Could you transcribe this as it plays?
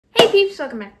Hey peeps,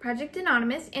 welcome back to Project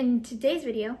Anonymous. In today's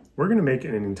video, we're going to make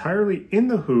an entirely in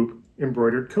the hoop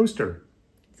embroidered coaster.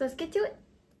 So let's get to it.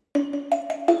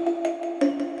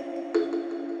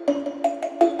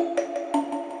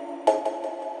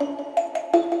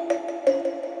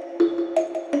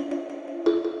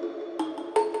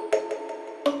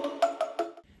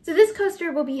 So this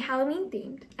coaster will be Halloween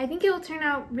themed. I think it will turn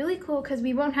out really cool because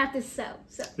we won't have to sew.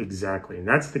 Exactly, and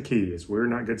that's the key, is we're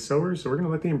not good sewers, so we're going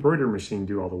to let the embroidery machine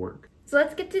do all the work. So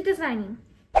let's get to designing.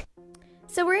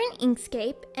 So we're in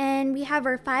Inkscape and we have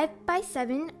our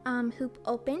 5x7 hoop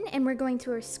open, and we're going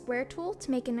to our square tool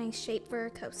to make a nice shape for our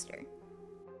coaster.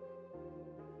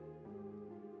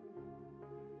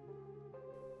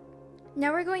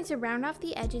 Now we're going to round off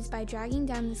the edges by dragging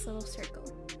down this little circle.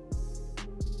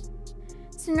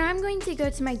 So now I'm going to go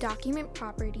to my document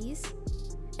properties,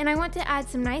 and I want to add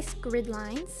some nice grid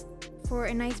lines for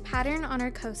a nice pattern on our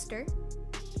coaster.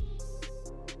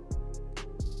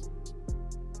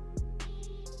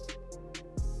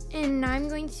 And now I'm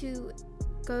going to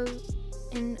go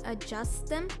and adjust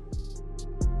them.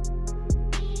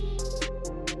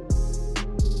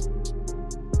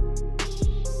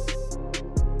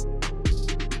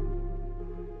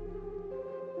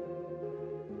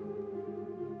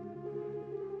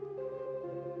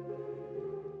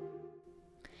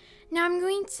 Now I'm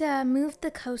going to move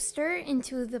the coaster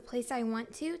into the place I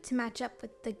want to match up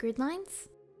with the grid lines.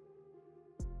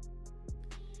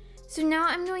 So now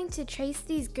I'm going to trace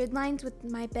these grid lines with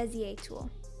my Bezier tool.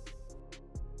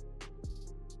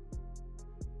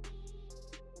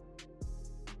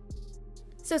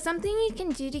 So something you can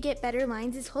do to get better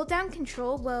lines is hold down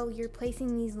Control while you're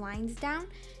placing these lines down,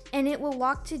 and it will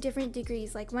lock to different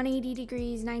degrees, like 180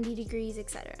 degrees, 90 degrees,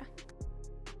 etc.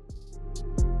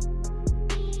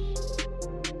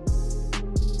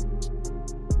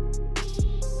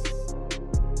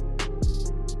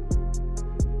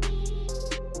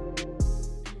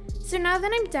 So now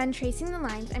that I'm done tracing the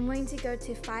lines, I'm going to go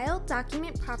to File,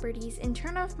 Document Properties, and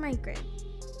turn off my grid.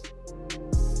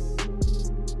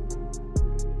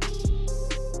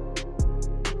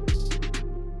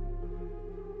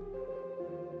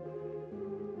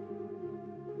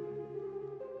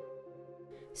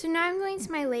 So now I'm going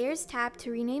to my Layers tab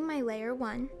to rename my layer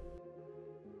 1.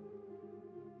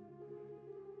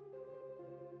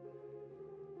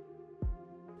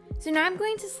 So now I'm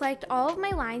going to select all of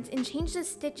my lines and change the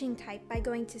stitching type by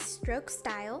going to Stroke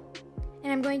Style,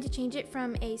 and I'm going to change it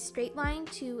from a straight line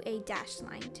to a dashed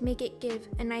line to make it give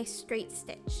a nice straight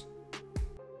stitch.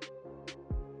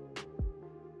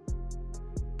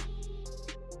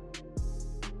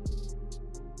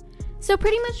 So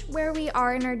pretty much where we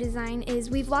are in our design is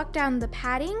we've locked down the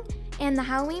padding and the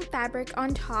Halloween fabric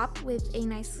on top with a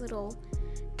nice little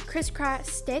crisscross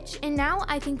stitch, and now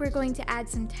I think we're going to add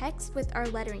some text with our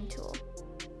lettering tool.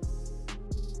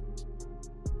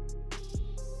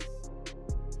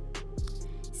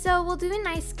 So we'll do a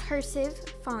nice cursive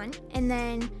font and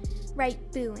then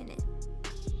write boo in it.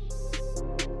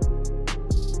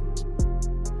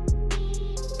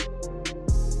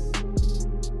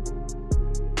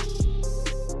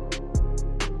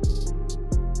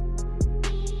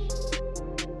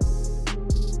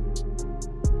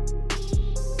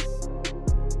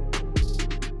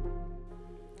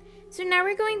 So now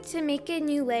we're going to make a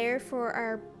new layer for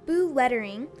our boo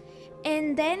lettering,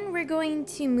 and then we're going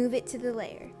to move it to the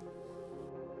layer.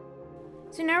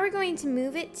 So now we're going to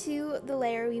move it to the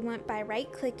layer we want by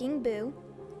right-clicking boo,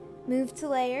 move to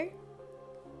layer,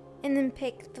 and then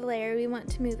pick the layer we want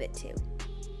to move it to.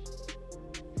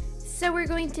 So we're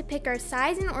going to pick our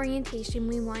size and orientation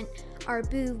we want our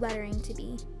boo lettering to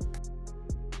be.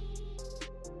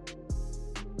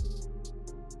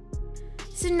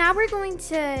 So now we're going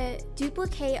to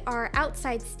duplicate our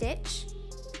outside stitch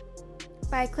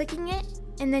by clicking it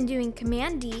and then doing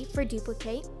Command D for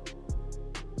duplicate.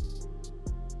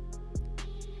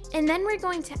 And then we're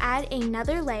going to add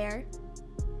another layer.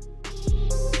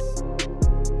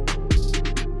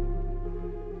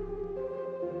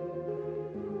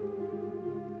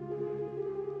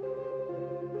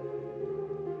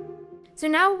 So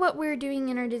now what we're doing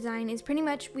in our design is pretty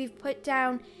much we've put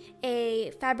down a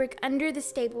fabric under the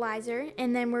stabilizer,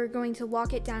 and then we're going to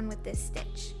lock it down with this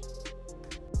stitch.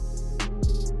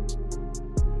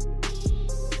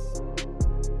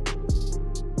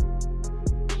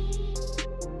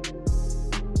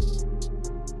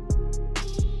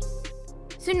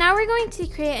 So now we're going to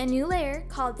create a new layer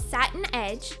called Satin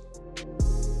Edge.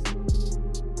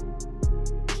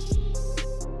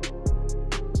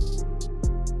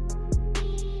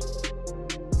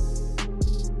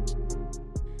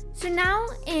 So now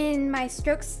in my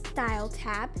Stroke Style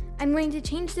tab, I'm going to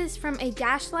change this from a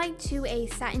dash light to a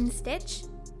satin stitch,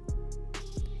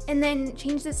 and then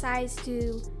change the size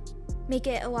to make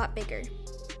it a lot bigger.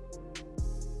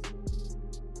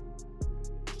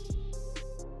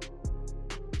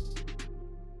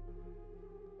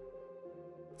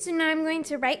 So now I'm going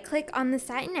to right click on the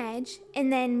satin edge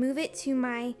and then move it to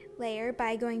my layer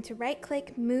by going to right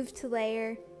click, move to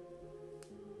layer,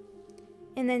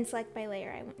 and then select my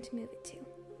layer I want to move it to.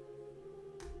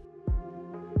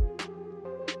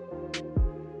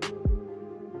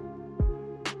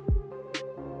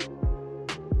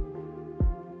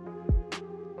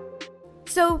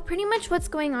 So pretty much what's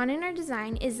going on in our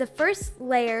design is the first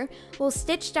layer will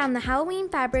stitch down the Halloween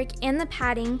fabric and the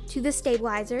padding to the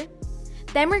stabilizer.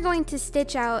 Then we're going to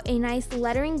stitch out a nice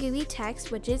lettering gooey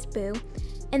text, which is Boo.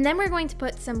 And then we're going to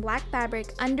put some black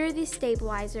fabric under the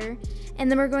stabilizer.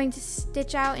 And then we're going to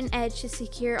stitch out an edge to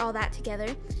secure all that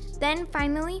together. Then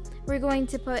finally, we're going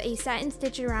to put a satin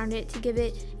stitch around it to give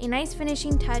it a nice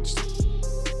finishing touch.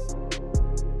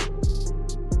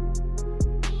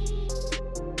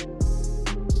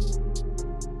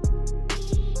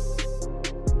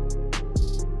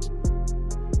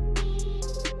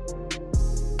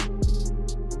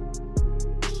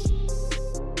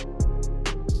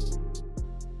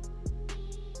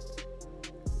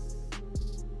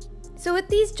 So with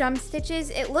these jump stitches,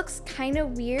 it looks kind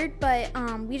of weird, but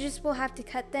we just will have to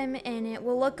cut them and it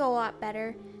will look a lot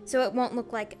better. So it won't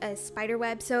look like a spider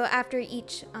web. So after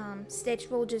each stitch,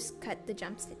 we'll just cut the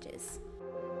jump stitches.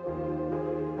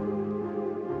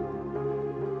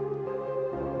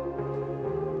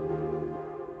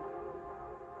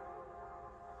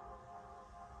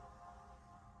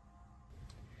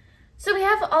 So we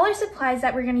have all our supplies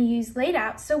that we're going to use laid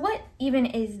out. So what even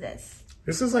is this?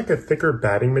 This is like a thicker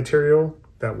batting material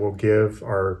that will give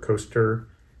our coaster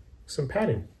some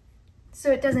padding.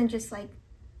 So it doesn't just like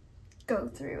go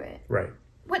through it. Right.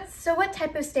 So what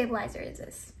type of stabilizer is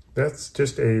this? That's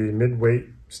just a mid-weight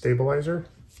stabilizer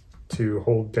to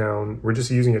hold down. We're just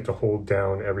using it to hold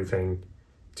down everything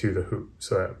to the hoop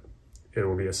so that it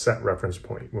will be a set reference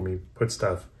point when we put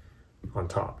stuff on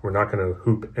top. We're not going to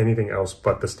hoop anything else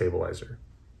but the stabilizer.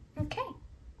 Okay.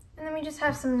 And then we just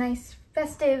have some nice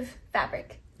festive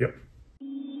fabric. Yep.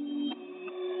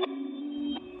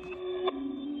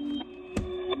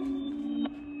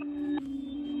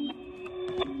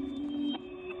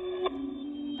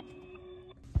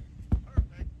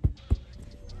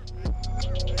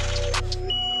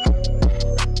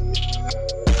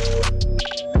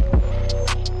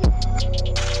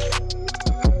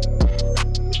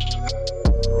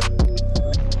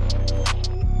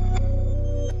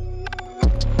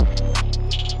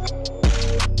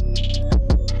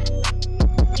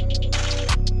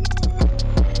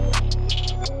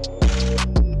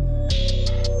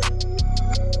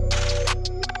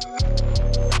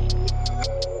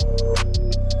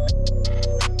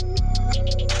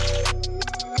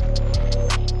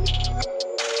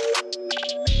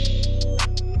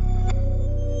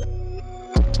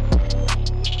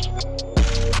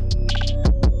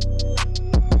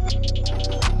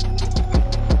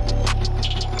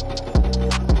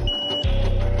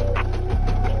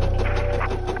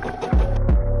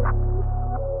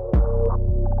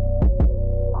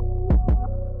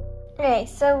 Okay,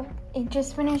 so it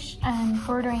just finished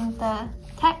embroidering the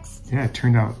text. Yeah, it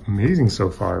turned out amazing so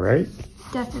far, right?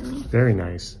 Definitely. Very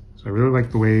nice. So I really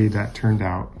like the way that turned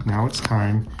out. Now it's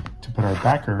time to put our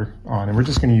backer on, and we're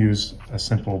just going to use a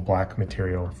simple black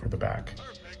material for the back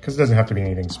because it doesn't have to be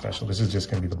anything special. This is just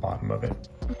going to be the bottom of it.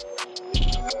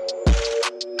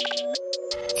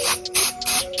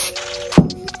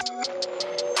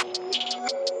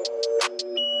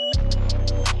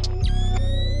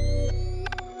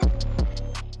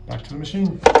 Back to the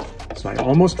machine. So I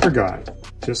almost forgot,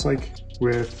 just like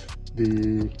with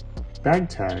the bag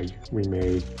tag we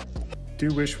made,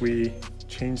 do wish we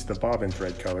changed the bobbin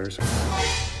thread colors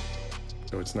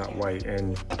so it's not white,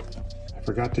 and I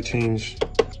forgot to change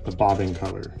the bobbin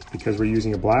color. Because we're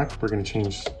using a black, we're going to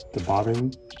change the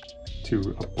bobbin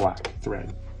to a black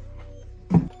thread.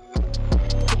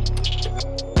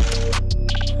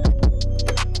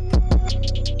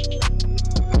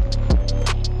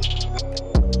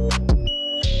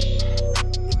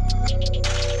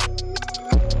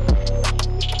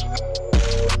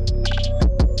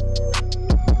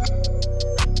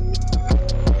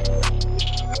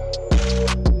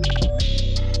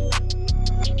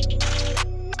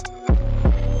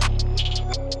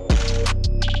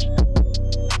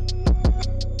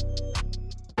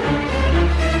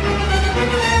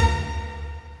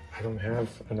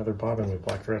 Another bobbin with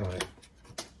black thread on it.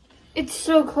 It's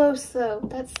so close though,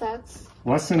 that sucks.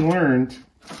 lesson learned.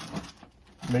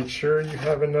 Make sure you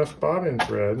have enough bobbin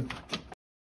thread.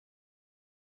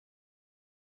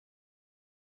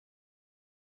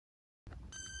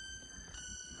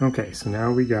 Okay, so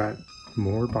now we got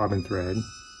more bobbin thread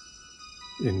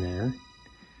in there,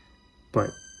 but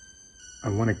I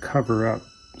want to cover up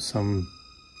some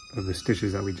of the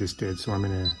stitches that we just did, so I'm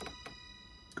going to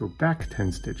go back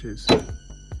 10 stitches and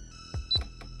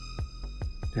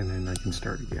then I can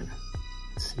start again.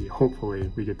 Let's see,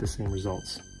 hopefully we get the same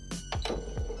results.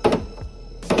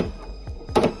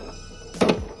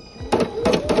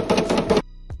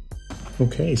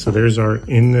 Okay, so there's our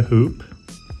in the hoop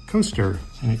coaster,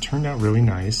 and it turned out really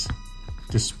nice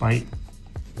despite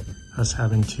us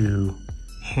having to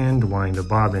hand wind a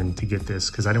bobbin to get this,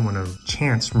 because I didn't want to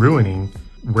chance ruining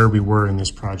where we were in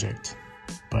this project.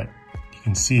 But you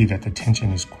can see that the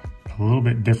tension is a little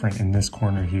bit different in this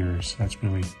corner here, so that's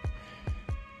really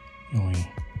the only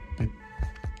bit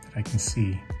that I can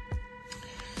see.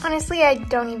 Honestly, I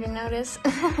don't even notice.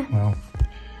 Well,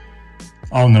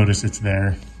 I'll notice it's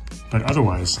there, but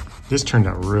otherwise, this turned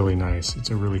out really nice.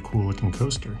 It's a really cool looking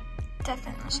coaster.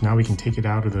 Definitely. So now we can take it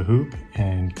out of the hoop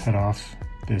and cut off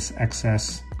this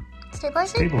excess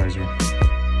stabilizer.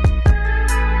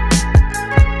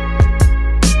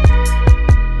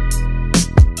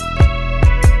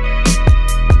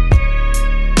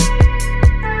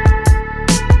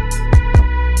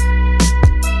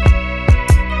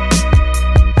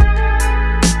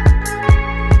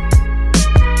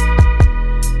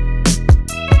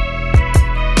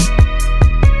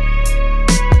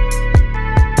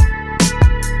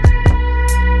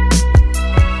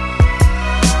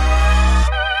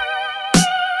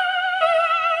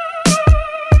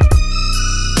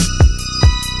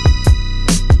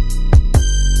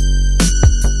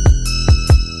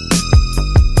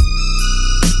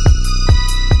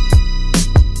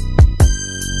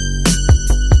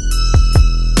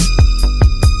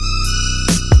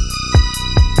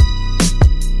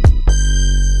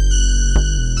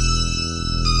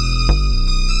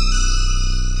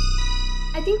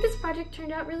 I think this project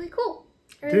turned out really cool.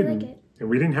 I really like it. And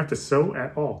we didn't have to sew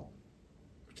at all,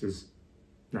 which is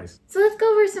nice. So let's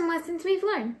go over some lessons we've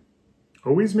learned.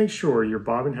 Always make sure your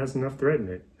bobbin has enough thread in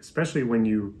it, especially when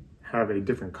you have a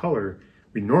different color.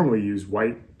 We normally use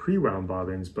white pre-wound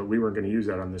bobbins, but we weren't going to use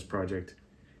that on this project.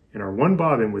 And our one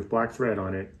bobbin with black thread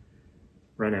on it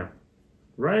ran out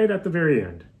right at the very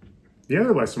end. The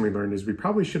other lesson we learned is we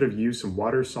probably should have used some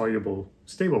water-soluble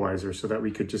stabilizer so that we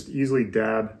could just easily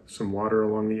dab some water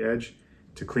along the edge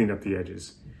to clean up the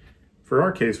edges. For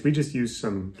our case, we just used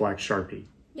some black Sharpie.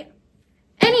 Yeah.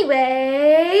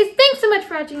 Anyways, thanks so much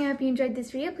for watching. I hope you enjoyed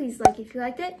this video. Please like if you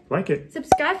liked it. Like it.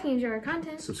 Subscribe if you enjoy our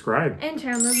content. Subscribe. And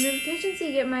turn on those notifications so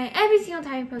you get my every single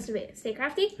time I post a video. Stay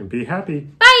crafty. And be happy.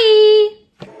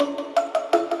 Bye!